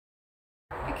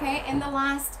Okay, and the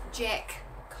last jack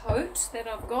coat that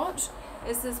I've got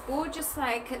is this gorgeous,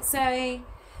 like it's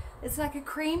like a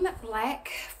cream black,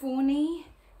 fawny,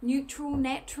 neutral,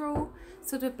 natural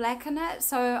sort of black in it.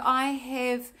 So I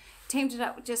have teamed it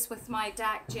up just with my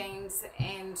dark jeans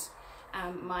and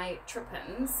my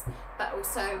trip-ins, but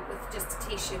also with just a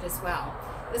t-shirt as well.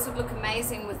 This would look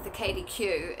amazing with the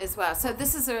KDQ as well. So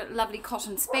this is a lovely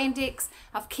cotton spandex.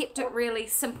 I've kept it really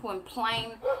simple and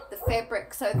plain, the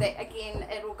fabric, so that again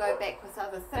it will go back with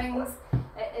other things.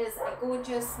 It is a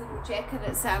gorgeous little jacket.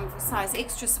 It's for size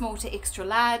extra small to extra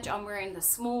large. I'm wearing the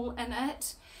small in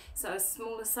it, so a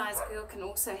smaller size girl can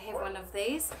also have one of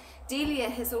these. Delia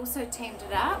has also teamed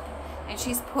it up, and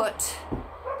she's put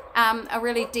a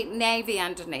really deep navy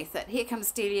underneath it. Here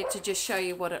comes Delia to just show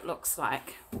you what it looks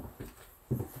like.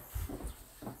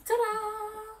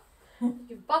 Ta-da!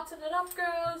 You button it up,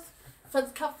 girls.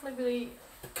 Fits comfortably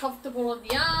comfortable on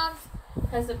the arms.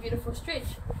 Has a beautiful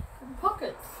stretch and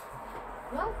pockets.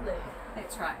 Lovely.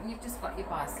 That's right, and you've just got your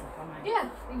bicycle on it. Yeah,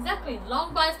 exactly.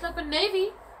 Long bicycle in navy.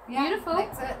 Yeah, beautiful.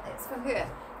 That's it. That's for her.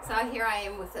 So here I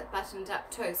am with it buttoned up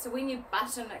too. So when you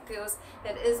button it, girls,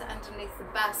 that is underneath the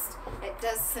bust. It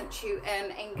does cinch you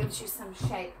in and gives you some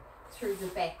shape through the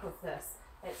back of this.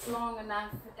 It's long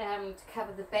enough to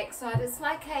cover the back side. It's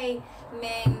like a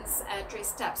man's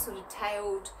dressed up sort of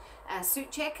tailed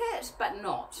suit jacket, but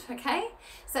not, okay?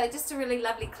 So just a really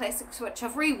lovely classic which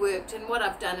I've reworked, and what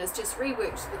I've done is just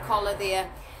reworked the collar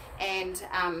there and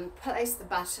placed the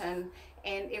button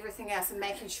and everything else, and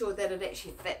making sure that it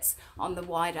actually fits on the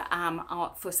wider arm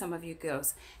for some of you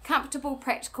girls. Comfortable,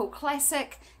 practical,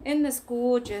 classic in this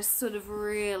gorgeous sort of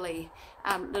really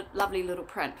lovely little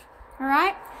print. All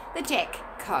right, the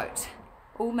jack coat,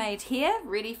 all made here,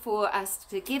 ready for us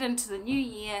to get into the new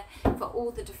year for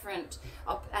all the different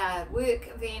work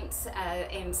events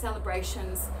and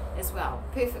celebrations as well.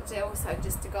 Perfect also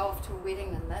just to go off to a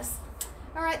wedding in this.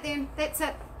 All right then, that's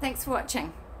it. Thanks for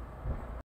watching.